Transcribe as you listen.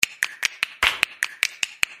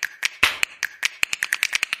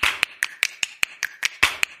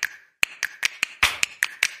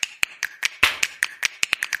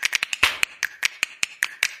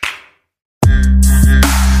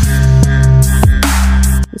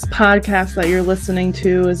podcast that you're listening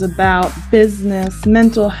to is about business,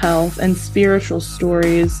 mental health, and spiritual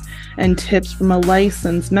stories and tips from a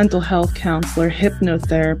licensed mental health counselor,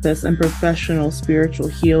 hypnotherapist, and professional spiritual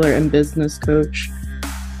healer and business coach.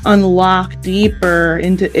 Unlock deeper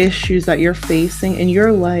into issues that you're facing in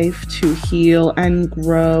your life to heal and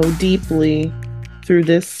grow deeply through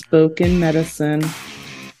this spoken medicine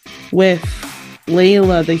with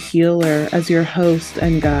Leyla the Healer as your host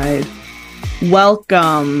and guide.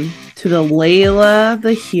 Welcome to the Leyla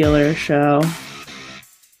the Healer Show.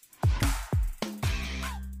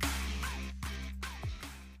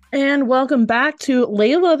 And welcome back to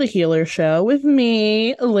Leyla the Healer Show with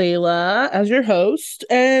me, Leyla, as your host.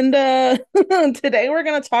 And today we're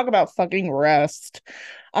going to talk about fucking rest.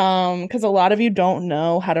 Because a lot of you don't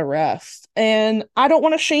know how to rest. And I don't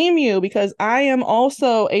want to shame you because I am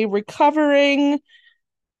also a recovering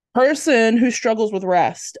person who struggles with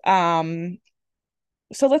rest.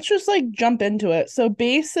 So let's just jump into it. So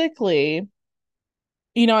basically,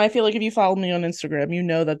 I feel like if you follow me on Instagram, you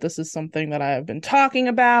know that this is something that I've been talking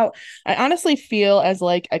about. I honestly feel as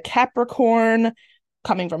a Capricorn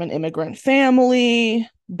coming from an immigrant family,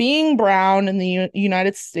 being brown in the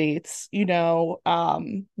United States, being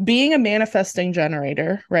a manifesting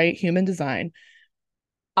generator, right? Human design.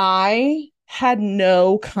 I had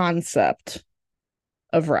no concept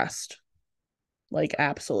of rest.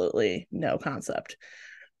 Absolutely no concept.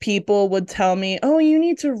 People would tell me, oh, you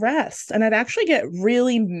need to rest. And I'd actually get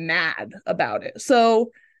really mad about it. So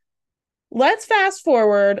let's fast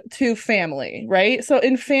forward to family, right? So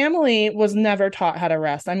in family was never taught how to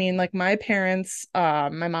rest. I mean, my parents, my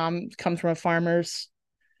mom comes from is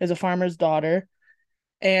a farmer's daughter.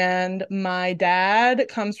 And my dad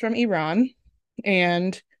comes from Iran.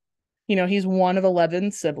 And, he's one of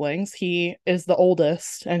 11 siblings. He is the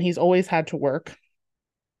oldest and he's always had to work.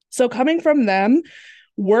 So coming from them,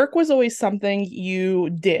 work was always something you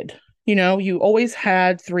did. You always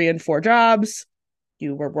had 3 and 4 jobs.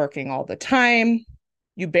 You were working all the time.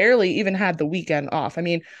 You barely even had the weekend off. I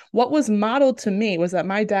mean, what was modeled to me was that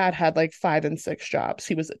my dad had 5 and 6 jobs.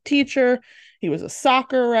 He was a teacher. He was a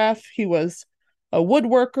soccer ref. He was a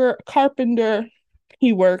woodworker, a carpenter.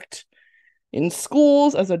 He worked in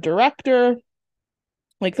schools as a director.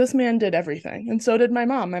 This man did everything. And so did my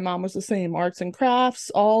mom. My mom was the same, arts and crafts,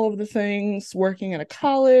 all of the things, working at a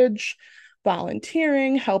college,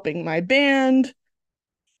 volunteering, helping my band.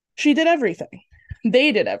 She did everything.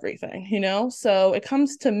 They did everything, So it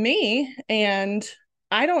comes to me and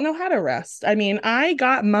I don't know how to rest. I mean, I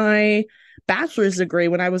got my bachelor's degree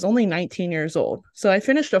when I was only 19 years old. So I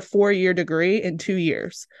finished a 4-year degree in 2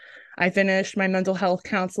 years. I finished my mental health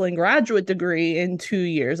counseling graduate degree in 2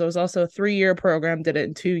 years. It was also a 3-year program, did it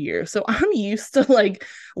in 2 years. So I'm used to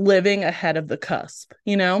living ahead of the cusp,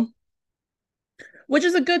 which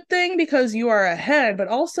is a good thing because you are ahead, but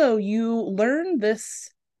also you learn this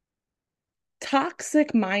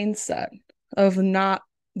toxic mindset of not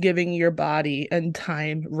giving your body and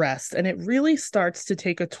time rest. And it really starts to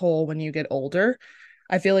take a toll when you get older.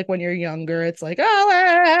 I feel like when you're younger, it's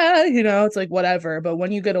it's whatever. But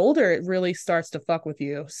when you get older, it really starts to fuck with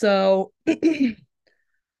you. So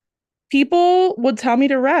people would tell me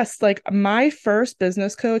to rest. My first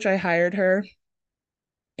business coach, I hired her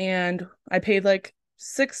and I paid $600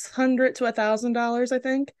 to $1,000, I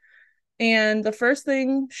think. And the first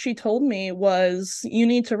thing she told me was, you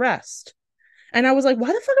need to rest. And I was like, why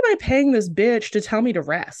the fuck am I paying this bitch to tell me to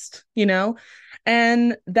rest?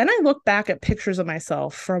 And then I look back at pictures of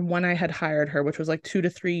myself from when I had hired her, which was 2 to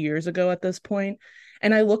 3 years ago at this point,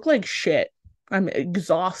 and I look like shit. I'm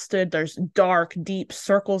exhausted. There's dark, deep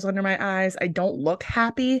circles under my eyes. I don't look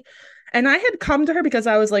happy. And I had come to her because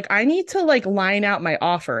I was like, I need to line out my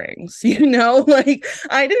offerings,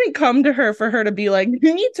 I didn't come to her for her to be like,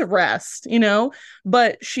 you need to rest,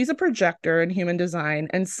 but she's a projector in human design.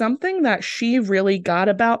 And something that she really got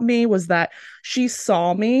about me was that she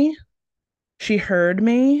saw me. She heard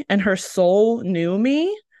me and her soul knew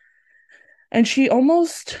me. And she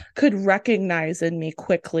almost could recognize in me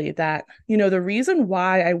quickly that, the reason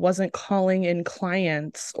why I wasn't calling in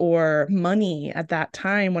clients or money at that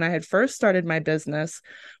time when I had first started my business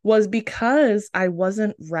was because I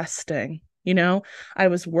wasn't resting. I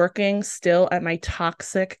was working still at my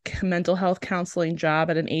toxic mental health counseling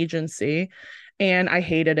job at an agency and I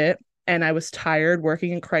hated it. and I was tired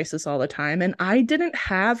working in crisis all the time. And I didn't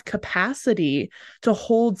have capacity to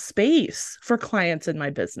hold space for clients in my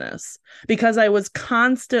business because I was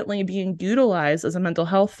constantly being utilized as a mental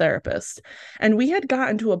health therapist. And we had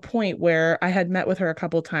gotten to a point where I had met with her a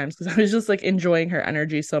couple of times because I was just like enjoying her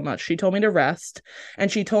energy so much. She told me to rest.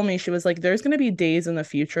 And she told me, she was like, there's going to be days in the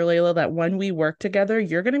future, Leyla, that when we work together,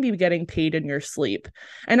 you're going to be getting paid in your sleep.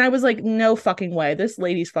 And I was like, no fucking way. This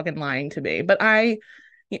lady's fucking lying to me. But I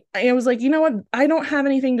was like, you know what? I don't have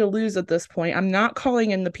anything to lose at this point. I'm not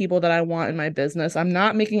calling in the people that I want in my business. I'm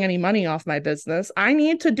not making any money off my business. I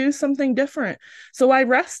need to do something different. So I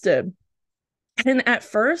rested. And at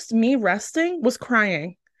first, me resting was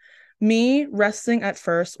crying. Me resting at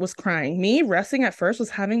first was crying. Me resting at first was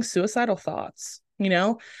having suicidal thoughts, you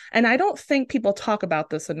know? And I don't think people talk about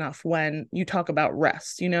this enough when you talk about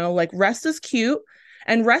rest, you know? Like rest is cute.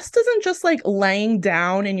 And rest isn't just like laying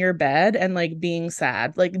down in your bed and like being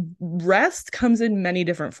sad. Like rest comes in many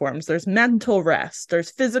different forms. There's mental rest, there's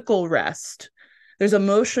physical rest, there's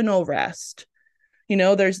emotional rest. You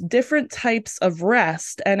know, there's different types of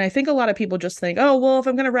rest. And I think a lot of people just think, oh, well, if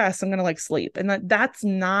I'm going to rest, I'm going to like sleep. And that's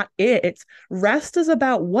not it. It's rest is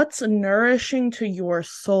about what's nourishing to your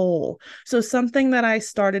soul. So something that I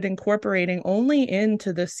started incorporating only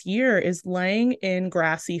into this year is laying in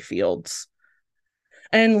grassy fields.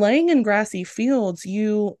 And laying in grassy fields,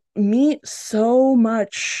 you meet so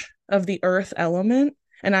much of the earth element.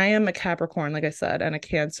 And I am a Capricorn, like I said, and a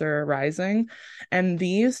Cancer rising. And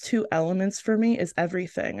these two elements for me is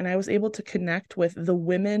everything. And I was able to connect with the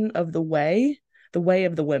women of the way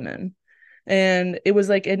of the women. And it was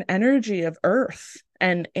like an energy of earth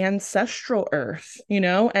and ancestral earth, you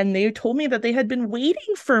know? And they told me that they had been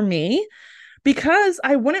waiting for me because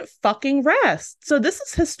I wouldn't fucking rest. So this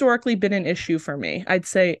has historically been an issue for me, I'd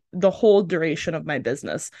say the whole duration of my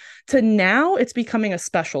business. To now, it's becoming a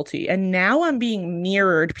specialty. And now I'm being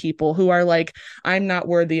mirrored people who are like, I'm not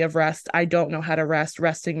worthy of rest. I don't know how to rest.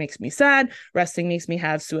 Resting makes me sad. Resting makes me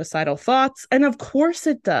have suicidal thoughts. And of course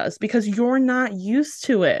it does, because you're not used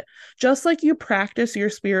to it. Just like you practice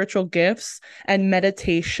your spiritual gifts and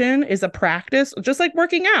meditation is a practice, just like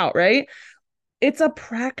working out, right? It's a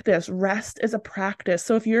practice. Rest is a practice.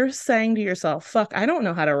 So if you're saying to yourself, fuck, I don't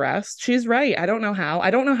know how to rest, she's right. I don't know how. I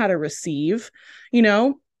don't know how to receive. You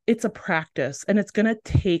know, it's a practice and it's going to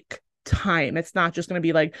take time. It's not just going to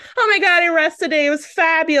be like, oh my God, I rested today. It was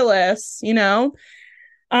fabulous. You know,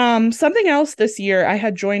 something else this year, I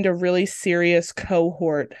had joined a really serious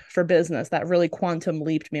cohort for business that really quantum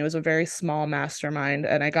leaped me. It was a very small mastermind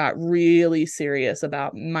and I got really serious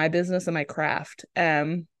about my business and my craft.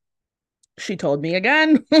 She told me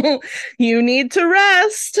again, you need to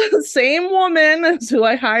rest. Same woman who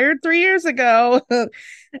I hired 3 years ago.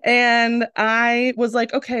 And I was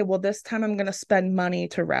like, okay, well, this time I'm going to spend money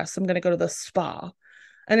to rest. I'm going to go to the spa.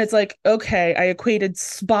 And it's like, okay, I equated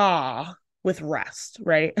spa with rest,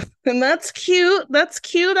 right? And that's cute. That's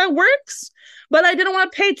cute. That works. But I didn't want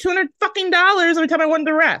to pay $200 fucking dollars every time I wanted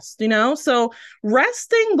to rest, you know? So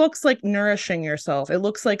resting looks like nourishing yourself. It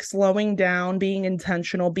looks like slowing down, being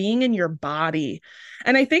intentional, being in your body.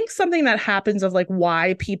 And I think something that happens of like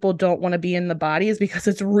why people don't want to be in the body is because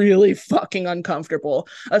it's really fucking uncomfortable,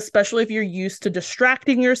 especially if you're used to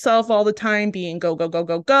distracting yourself all the time, being go, go, go,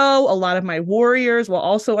 go, go. A lot of my warriors will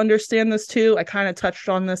also understand this too. I kind of touched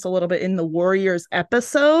on this a little bit in the warriors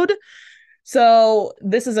episode. So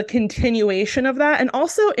this is a continuation of that. And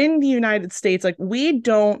also in the United States, like we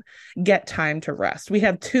don't get time to rest. We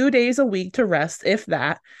have 2 days a week to rest, if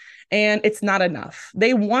that. And it's not enough.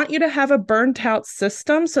 They want you to have a burnt out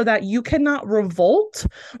system so that you cannot revolt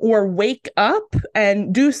or wake up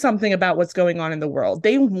and do something about what's going on in the world.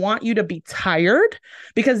 They want you to be tired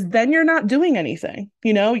because then you're not doing anything.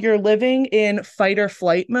 You know, you're living in fight or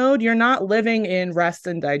flight mode. You're not living in rest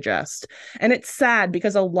and digest. And it's sad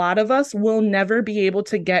because a lot of us will never be able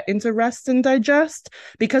to get into rest and digest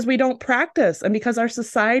because we don't practice and because our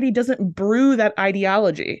society doesn't brew that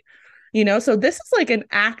ideology. You know, so this is like an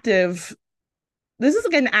act of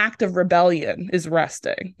rebellion is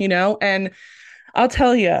resting, you know, and I'll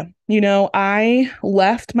tell you, you know, I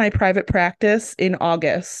left my private practice in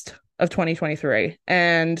August of 2023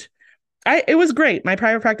 and it was great. My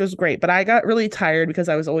private practice was great, but I got really tired because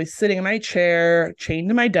I was always sitting in my chair, chained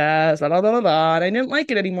to my desk, blah, blah, blah, blah, blah, and I didn't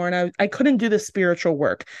like it anymore. And I couldn't do the spiritual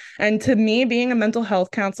work. And to me, being a mental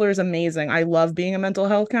health counselor is amazing. I love being a mental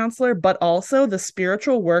health counselor, but also the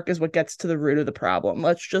spiritual work is what gets to the root of the problem.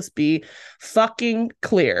 Let's just be fucking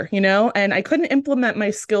clear, you know? And I couldn't implement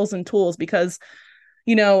my skills and tools because,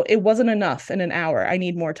 you know, it wasn't enough in an hour. I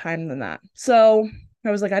need more time than that. So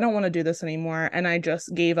I was like, I don't want to do this anymore. And I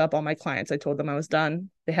just gave up all my clients. I told them I was done.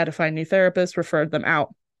 They had to find new therapists, referred them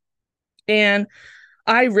out. And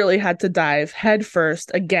I really had to dive headfirst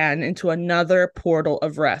again into another portal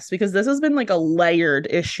of rest because this has been like a layered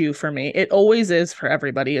issue for me. It always is for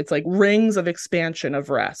everybody. It's like rings of expansion of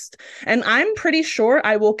rest. And I'm pretty sure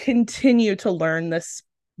I will continue to learn this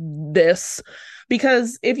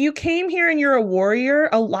because if you came here and you're a warrior,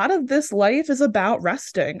 a lot of this life is about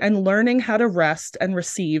resting and learning how to rest and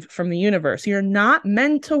receive from the universe. You're not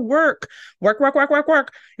meant to work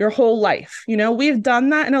your whole life. You know, we've done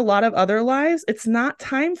that in a lot of other lives. It's not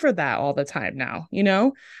time for that all the time now. You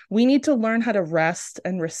know, we need to learn how to rest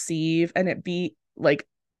and receive and it be like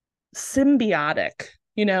symbiotic,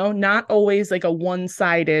 you know, not always like a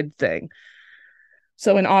one-sided thing.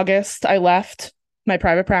 So in August, I left my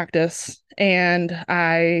private practice and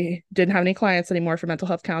I didn't have any clients anymore for mental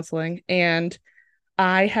health counseling. And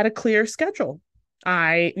I had a clear schedule.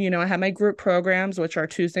 I had my group programs, which are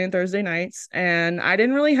Tuesday and Thursday nights, and I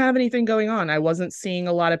didn't really have anything going on. I wasn't seeing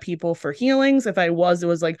a lot of people for healings. If I was, it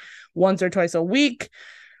was like once or twice a week.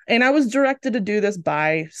 And I was directed to do this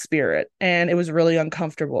by spirit, and it was really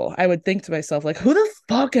uncomfortable. I would think to myself, like, who the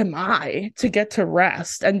fuck am I to get to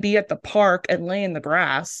rest and be at the park and lay in the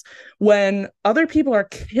grass when other people are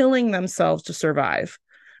killing themselves to survive?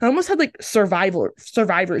 I almost had like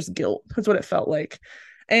survivor's guilt. That's what it felt like.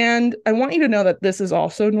 And I want you to know that this is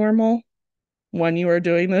also normal when you are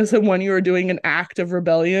doing this and when you are doing an act of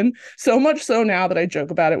rebellion. So much so now that I joke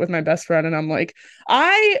about it with my best friend and I'm like,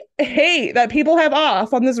 I hate that people have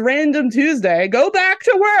off on this random Tuesday. Go back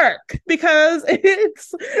to work because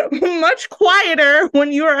it's much quieter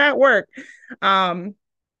when you are at work.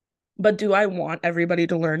 But do I want everybody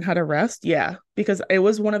to learn how to rest? Yeah, because it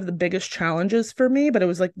was one of the biggest challenges for me, but it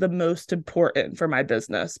was like the most important for my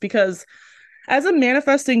business because as a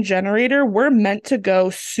manifesting generator, we're meant to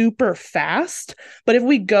go super fast. But if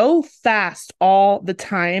we go fast all the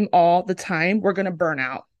time, we're going to burn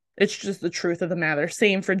out. It's just the truth of the matter.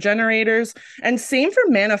 Same for generators and same for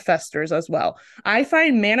manifestors as well. I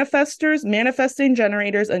find manifesting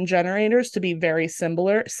generators and generators to be very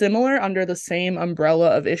similar under the same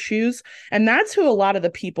umbrella of issues. And that's who a lot of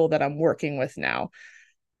the people that I'm working with now.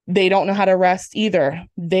 They don't know how to rest either.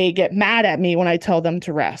 They get mad at me when I tell them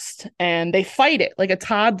to rest and they fight it like a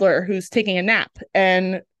toddler who's taking a nap.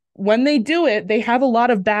 And when they do it, they have a lot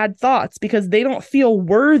of bad thoughts because they don't feel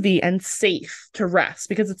worthy and safe to rest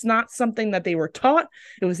because it's not something that they were taught.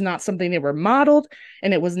 It was not something they were modeled.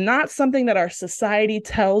 And it was not something that our society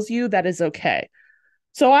tells you that is okay.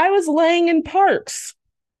 So I was laying in parks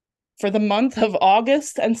for the month of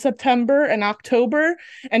August and September and October,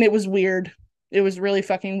 and it was weird. It was really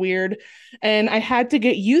fucking weird. And I had to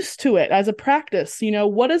get used to it as a practice. You know,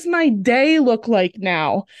 what does my day look like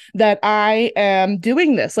now that I am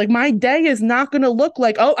doing this? Like my day is not going to look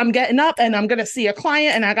like, oh, I'm getting up and I'm going to see a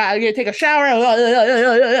client and I got to take a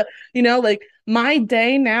shower. You know, like my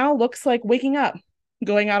day now looks like waking up,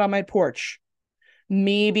 going out on my porch,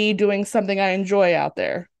 maybe doing something I enjoy out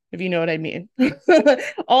there, if you know what I mean.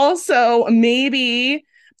 Also, maybe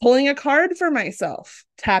pulling a card for myself,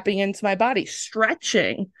 tapping into my body,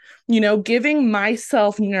 stretching, giving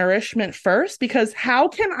myself nourishment first, because how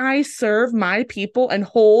can I serve my people and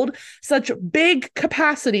hold such big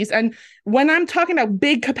capacities? And when I'm talking about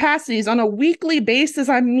big capacities on a weekly basis,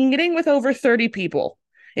 I'm meeting with over 30 people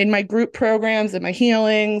in my group programs and my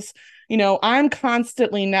healings. I'm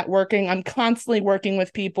constantly networking. I'm constantly working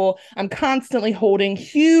with people. I'm constantly holding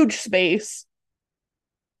huge space.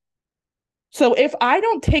 So if I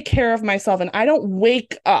don't take care of myself and I don't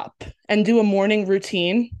wake up and do a morning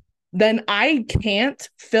routine, then I can't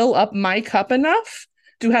fill up my cup enough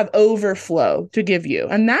to have overflow to give you.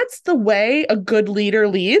 And that's the way a good leader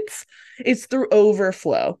leads, is through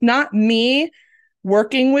overflow, not me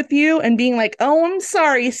working with you and being like, oh, I'm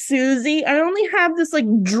sorry, Susie, I only have this like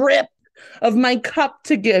drip of my cup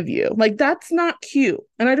to give you. Like, that's not cute.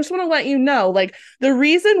 And I just want to let you know, like, the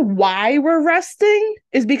reason why we're resting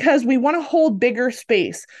is because we want to hold bigger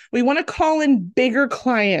space. We want to call in bigger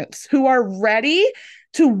clients who are ready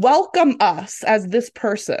to welcome us as this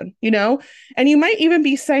person, and you might even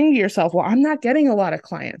be saying to yourself, well, I'm not getting a lot of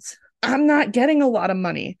clients. I'm not getting a lot of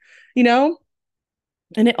money,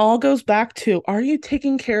 And it all goes back to, are you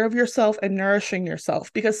taking care of yourself and nourishing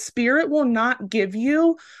yourself? Because spirit will not give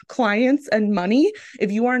you clients and money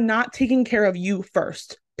if you are not taking care of you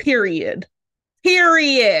first. Period.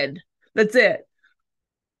 That's it.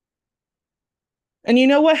 And you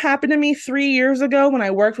know what happened to me 3 years ago when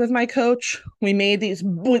I worked with my coach? We made this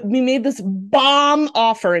bomb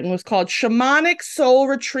offering. It was called Shamanic Soul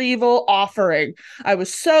Retrieval Offering. I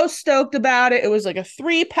was so stoked about it. It was like a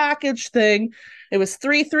 3 package thing. It was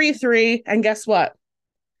 333. And guess what?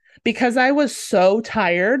 Because I was so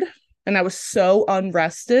tired and I was so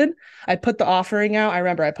unrested, I put the offering out. I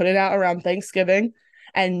remember I put it out around Thanksgiving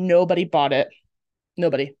and nobody bought it.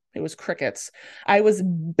 Nobody. It was crickets. I was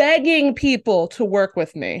begging people to work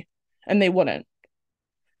with me and they wouldn't.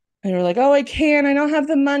 They were like, oh, I can't. I don't have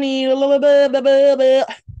the money.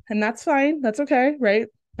 And that's fine. That's okay. Right.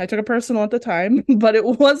 I took it personal at the time, but it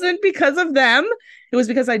wasn't because of them. It was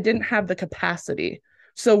because I didn't have the capacity.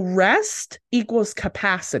 So rest equals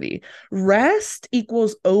capacity. Rest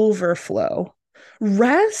equals overflow.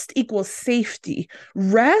 Rest equals safety.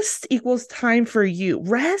 Rest equals time for you.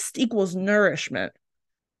 Rest equals nourishment.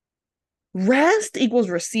 Rest equals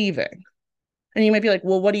receiving. And you might be like,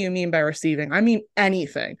 well, what do you mean by receiving? I mean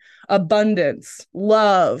anything. Abundance,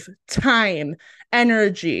 love, time,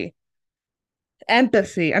 energy,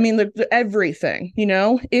 empathy. I mean, everything, you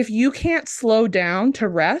know? If you can't slow down to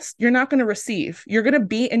rest, you're not going to receive. You're going to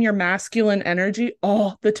be in your masculine energy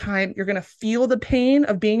all the time. You're going to feel the pain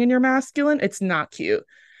of being in your masculine. It's not cute.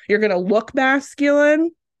 You're going to look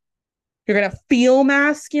masculine. You're going to feel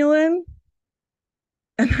masculine.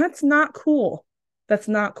 And that's not cool. That's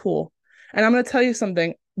not cool. And I'm going to tell you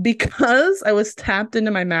something. Because I was tapped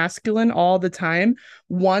into my masculine all the time,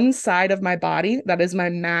 one side of my body, that is my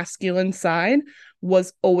masculine side,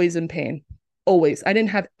 was always in pain. Always. I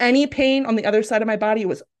didn't have any pain on the other side of my body. It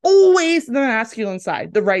was always the masculine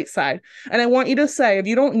side, the right side. And I want you to say, if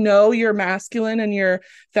you don't know your masculine and your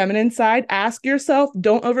feminine side, ask yourself,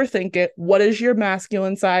 don't overthink it. What is your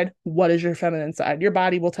masculine side? What is your feminine side? Your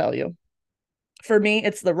body will tell you. For me,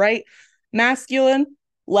 it's the right masculine,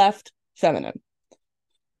 left feminine.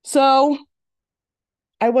 So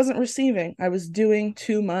I wasn't receiving. I was doing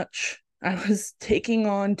too much. I was taking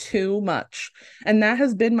on too much. And that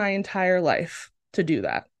has been my entire life to do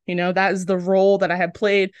that. You know, that is the role that I have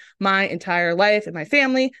played my entire life in my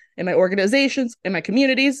family, in my organizations, in my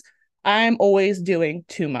communities. I'm always doing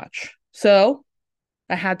too much. So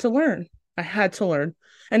I had to learn. I had to learn.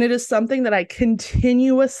 And it is something that I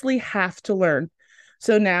continuously have to learn.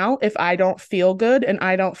 So now if I don't feel good and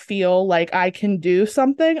I don't feel like I can do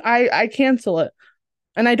something, I cancel it.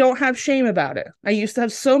 And I don't have shame about it. I used to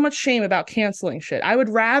have so much shame about canceling shit. I would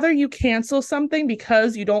rather you cancel something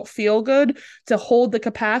because you don't feel good to hold the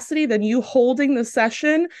capacity than you holding the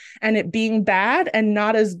session and it being bad and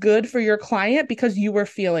not as good for your client because you were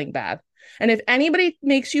feeling bad. And if anybody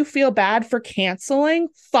makes you feel bad for canceling,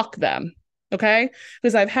 fuck them. Okay?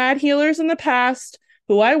 Because I've had healers in the past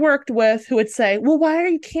who I worked with who would say, well, why are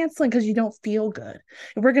you canceling? Because you don't feel good.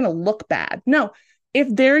 We're going to look bad. No,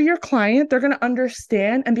 if they're your client, they're going to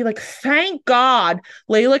understand and be like, thank God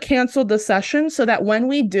Leyla canceled the session so that when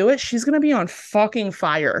we do it, she's going to be on fucking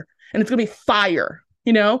fire and it's going to be fire.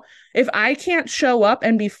 You know, if I can't show up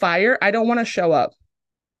and be fire, I don't want to show up.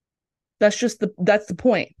 That's the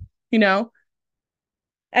point, you know?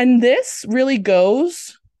 And this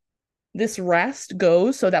rest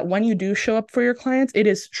goes so that when you do show up for your clients, it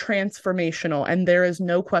is transformational and there is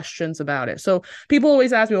no questions about it. So people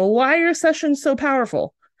always ask me, well, why are your sessions so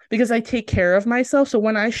powerful? Because I take care of myself. So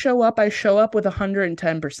when I show up with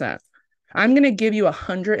 110%. I'm going to give you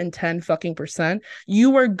 110 fucking percent.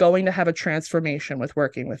 You are going to have a transformation with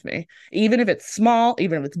working with me. Even if it's small,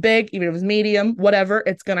 even if it's big, even if it's medium, whatever,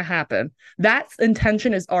 it's going to happen. That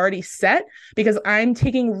intention is already set because I'm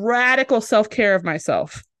taking radical self-care of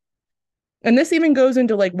myself. And this even goes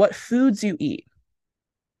into like what foods you eat.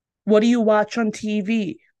 What do you watch on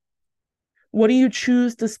TV? What do you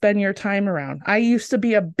choose to spend your time around? I used to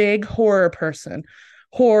be a big horror person.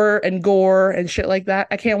 Horror and gore and shit like that.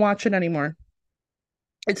 I can't watch it anymore.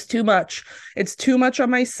 It's too much. It's too much on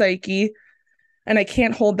my psyche and I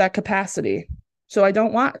can't hold that capacity. So I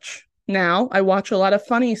don't watch. Now I watch a lot of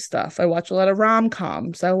funny stuff. I watch a lot of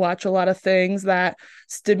rom-coms. I watch a lot of things that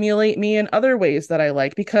stimulate me in other ways that I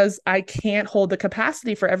like because I can't hold the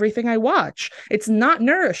capacity for everything I watch. It's not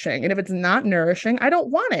nourishing. And if it's not nourishing, I don't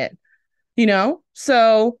want it, you know?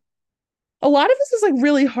 So a lot of this is like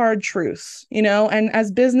really hard truths, you know? And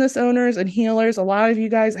as business owners and healers, a lot of you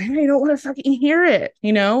guys, I don't want to fucking hear it,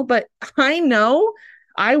 you know? But I know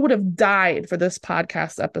I would have died for this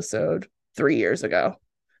podcast episode 3 years ago.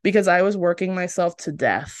 Because I was working myself to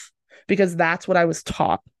death, because that's what I was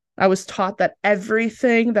taught. I was taught that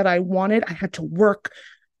everything that I wanted, I had to work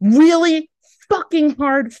really fucking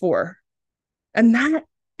hard for. And that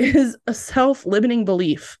is a self-limiting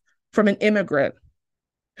belief from an immigrant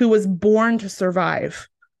who was born to survive.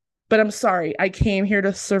 But I'm sorry, I came here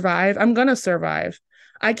to survive. I'm going to survive.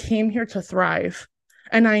 I came here to thrive.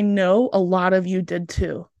 And I know a lot of you did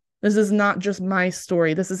too. This is not just my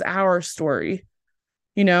story. This is our story,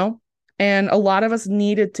 you know? And a lot of us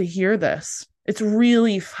needed to hear this. It's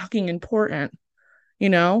really fucking important, you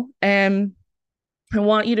know? And I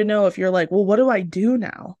want you to know, if you're like, well, what do I do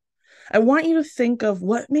now? I want you to think of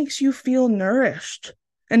what makes you feel nourished.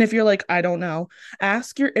 And if you're like, I don't know,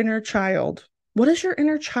 ask your inner child, what does your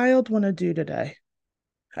inner child want to do today?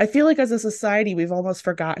 I feel like as a society, we've almost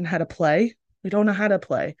forgotten how to play. We don't know how to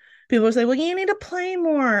play. People say, well, you need to play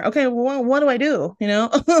more. Okay, well, what do I do? You know,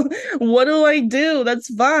 what do I do?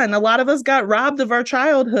 That's fun. A lot of us got robbed of our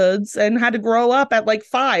childhoods and had to grow up at like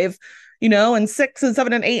 5, you know, and 6 and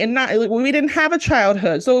 7 and 8 and 9. We didn't have a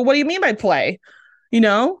childhood. So what do you mean by play? You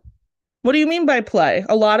know, what do you mean by play?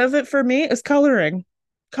 A lot of it for me is coloring.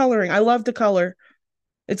 Coloring. I love to color.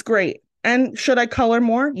 It's great. And should I color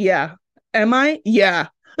more? Yeah. Am I? Yeah.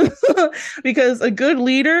 Because a good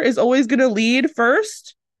leader is always going to lead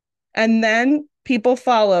first, and then people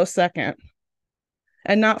follow second,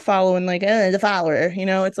 and not following like the follower. You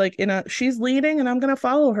know, it's like, she's leading and I'm going to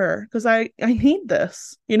follow her because I need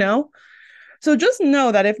this, you know? So just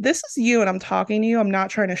know that if this is you and I'm talking to you, I'm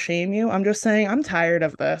not trying to shame you. I'm just saying I'm tired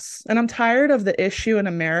of this. And I'm tired of the issue in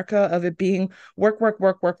America of it being work, work,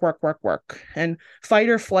 work, work, work, work, work, and fight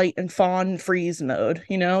or flight and fawn freeze mode.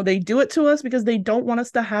 You know, they do it to us because they don't want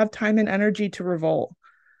us to have time and energy to revolt.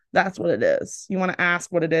 That's what it is. You want to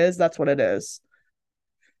ask what it is? That's what it is.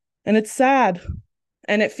 And it's sad.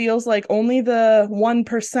 And it feels like only the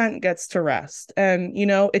 1% gets to rest. And, you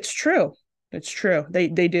know, it's true. It's true. They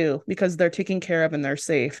do, because they're taken care of and they're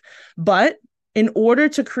safe. But in order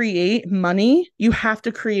to create money, you have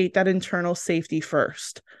to create that internal safety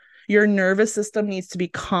first. Your nervous system needs to be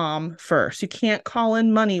calm first. You can't call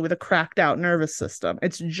in money with a cracked out nervous system.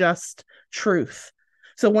 It's just truth.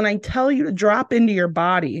 So when I tell you to drop into your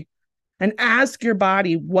body and ask your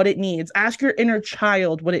body what it needs, ask your inner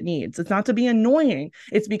child what it needs. It's not to be annoying.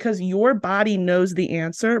 It's because your body knows the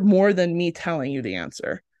answer more than me telling you the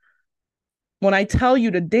answer. When I tell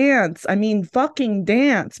you to dance, I mean fucking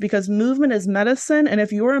dance, because movement is medicine. And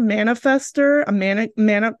if you're a manifester,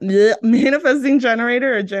 manifesting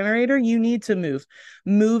generator, a generator, you need to move.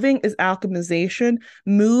 Moving is alchemization.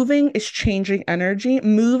 Moving is changing energy.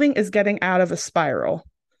 Moving is getting out of a spiral.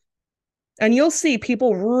 And you'll see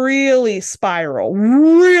people really spiral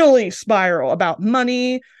about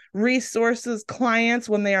money, resources, clients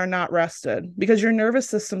when they are not rested, because your nervous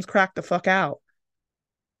system's cracked the fuck out.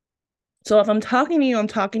 So if I'm talking to you, I'm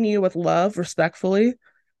talking to you with love, respectfully,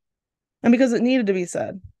 and because it needed to be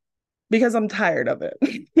said, because I'm tired of it.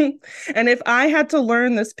 And if I had to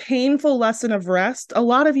learn this painful lesson of rest, a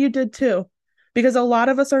lot of you did too, because a lot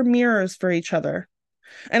of us are mirrors for each other.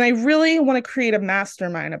 And I really want to create a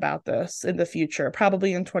mastermind about this in the future,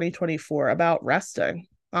 probably in 2024, about resting,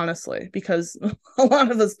 honestly, because a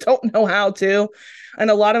lot of us don't know how to, and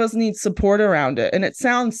a lot of us need support around it. And it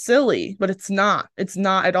sounds silly, but it's not. It's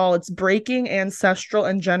not at all. It's breaking ancestral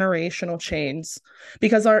and generational chains,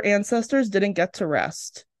 because our ancestors didn't get to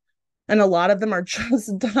rest. And a lot of them are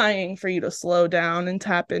just dying for you to slow down and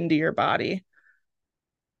tap into your body.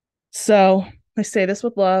 So I say this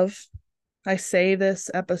with love. I say this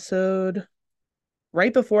episode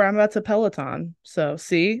right before I'm about to Peloton. So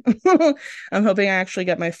see, I'm hoping I actually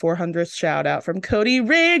get my 400th shout out from Cody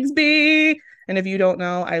Rigsby. And if you don't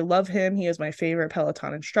know, I love him. He is my favorite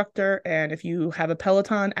Peloton instructor. And if you have a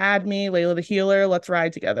Peloton, add me, Layla the Healer. Let's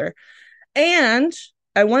ride together. And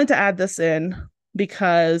I wanted to add this in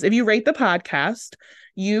because if you rate the podcast,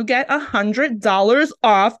 you get $100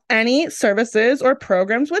 off any services or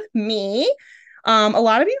programs with me. A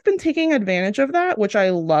lot of you have been taking advantage of that, which I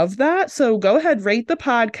love that. So go ahead, rate the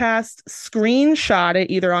podcast, screenshot it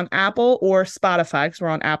either on Apple or Spotify, because we're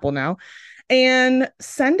on Apple now, and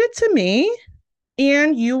send it to me,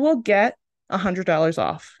 and you will get $100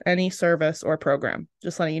 off any service or program.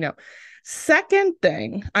 Just letting you know. Second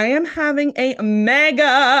thing, I am having a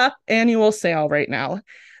mega annual sale right now.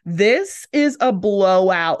 This is a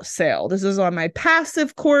blowout sale. This is on my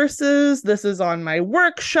passive courses. This is on my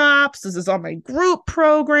workshops. This is on my group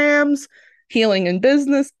programs, Healing in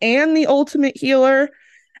Business and The Ultimate Healer.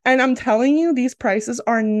 And I'm telling you, these prices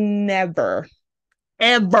are never,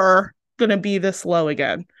 ever going to be this low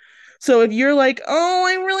again. So if you're like, oh,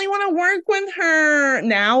 I really want to work with her,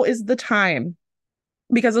 now is the time.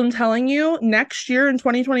 Because I'm telling you, next year in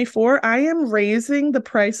 2024, I am raising the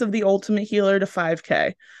price of the Ultimate Healer to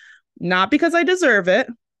 $5,000. Not because I deserve it,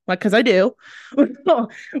 like, because I do,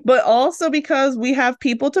 but also because we have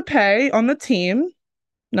people to pay on the team.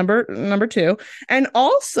 Number two. And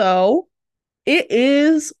also, it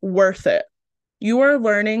is worth it. You are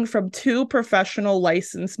learning from two professional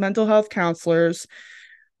licensed mental health counselors,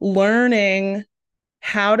 learning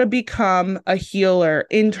how to become a healer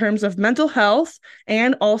in terms of mental health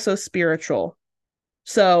and also spiritual.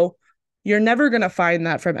 So you're never going to find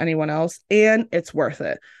that from anyone else, and it's worth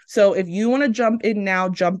it. So if you want to jump in now,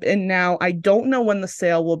 jump in now. I don't know when the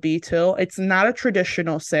sale will be till. It's not a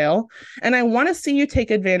traditional sale, and I want to see you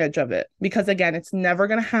take advantage of it because, again, it's never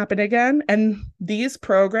going to happen again, and these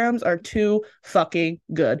programs are too fucking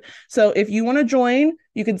good. So if you want to join,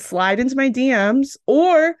 you can slide into my DMs,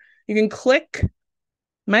 or you can click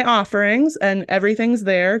my offerings and everything's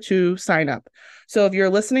there to sign up. So if you're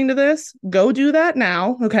listening to this, go do that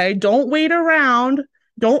now. Okay. Don't wait around.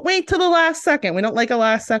 Don't wait till the last second. We don't like a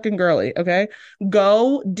last second girly. Okay.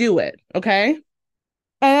 Go do it. Okay.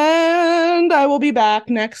 And I will be back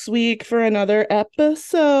next week for another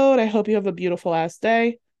episode. I hope you have a beautiful ass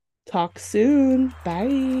day. Talk soon.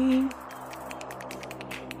 Bye.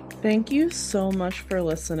 Thank you so much for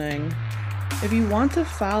listening. If you want to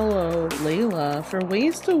follow Leyla for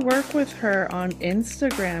ways to work with her on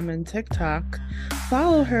Instagram and TikTok,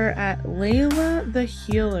 follow her at Leyla the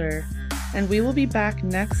Healer. And we will be back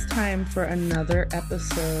next time for another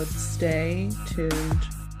episode. Stay tuned.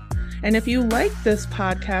 And if you like this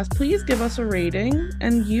podcast, please give us a rating,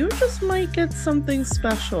 and you just might get something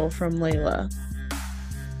special from Leyla.